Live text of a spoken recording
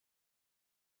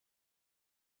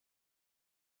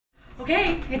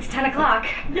Okay, it's 10 o'clock.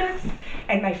 Yes,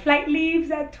 and my flight leaves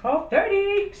at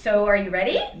 12:30. So are you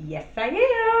ready? Yes, I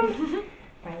am.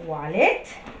 My wallet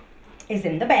is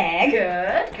in the bag.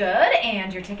 Good, good.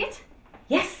 And your ticket?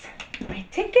 Yes, my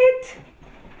ticket.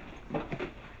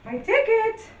 My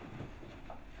ticket.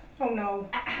 Oh no.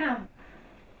 Ahem.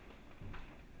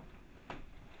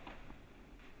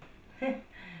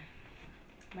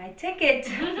 My ticket.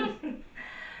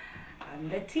 On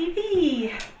the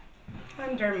TV.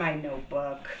 Under my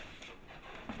notebook.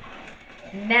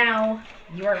 Now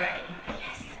you're ready.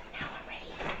 Yes, now I'm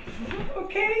ready.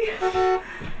 Okay.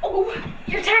 Oh,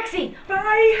 your taxi.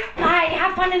 Bye. Bye.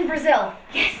 Have fun in Brazil.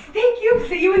 Yes, thank you.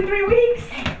 See you in 3 weeks.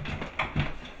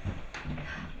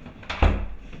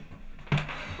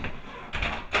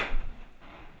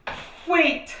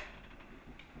 Wait.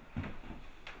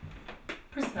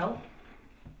 Brazil?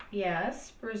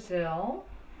 Yes, Brazil.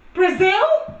 Brazil?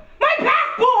 My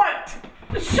passport!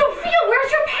 Sophia,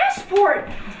 where's your passport?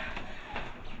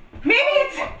 Maybe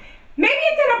it's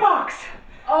in a box.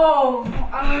 Oh,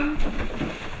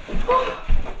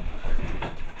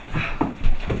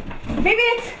 Maybe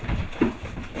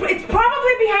it's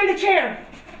probably behind the chair.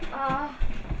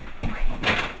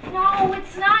 no,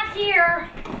 it's not here.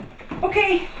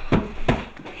 Okay.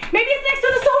 Maybe it's next to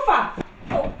the sofa.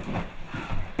 Oh.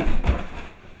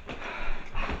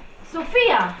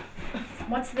 Sophia,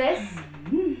 what's this?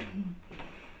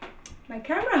 My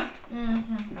camera.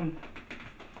 Mm-hmm. I'm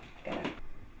gonna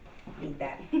need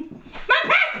that. My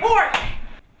passport!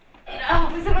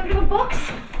 Oh, is it under the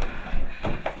books?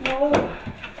 No.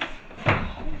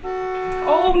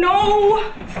 Oh no!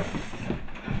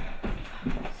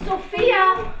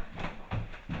 Sophia,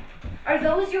 are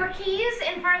those your keys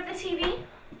in front of the TV?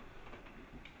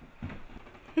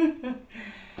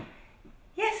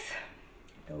 Yes,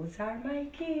 those are my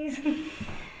keys.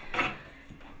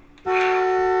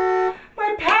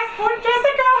 My passport,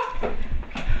 Jessica!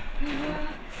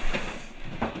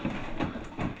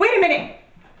 Wait a minute.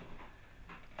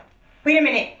 Wait a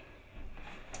minute.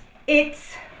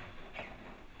 It's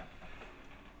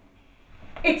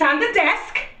on the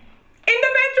desk in the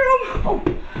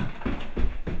bedroom.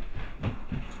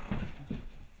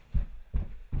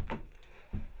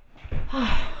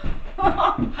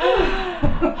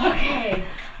 Okay,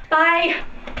 bye.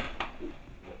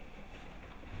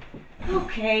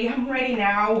 Okay, I'm ready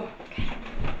now.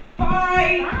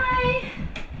 Bye. Bye.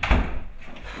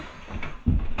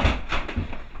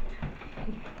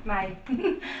 My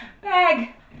bag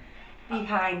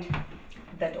behind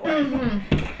the door. Mm-hmm.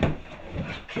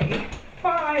 Okay,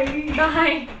 bye.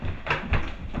 Bye.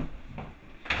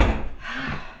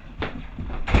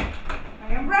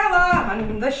 My umbrella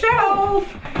on the shelf.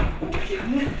 Okay.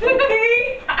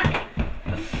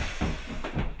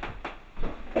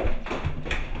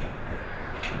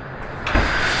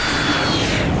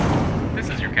 This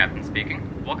is your captain speaking.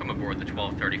 Welcome aboard the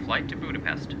 12:30 flight to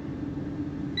Budapest.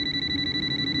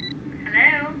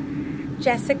 Hello?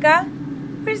 Jessica,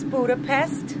 where's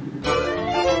Budapest?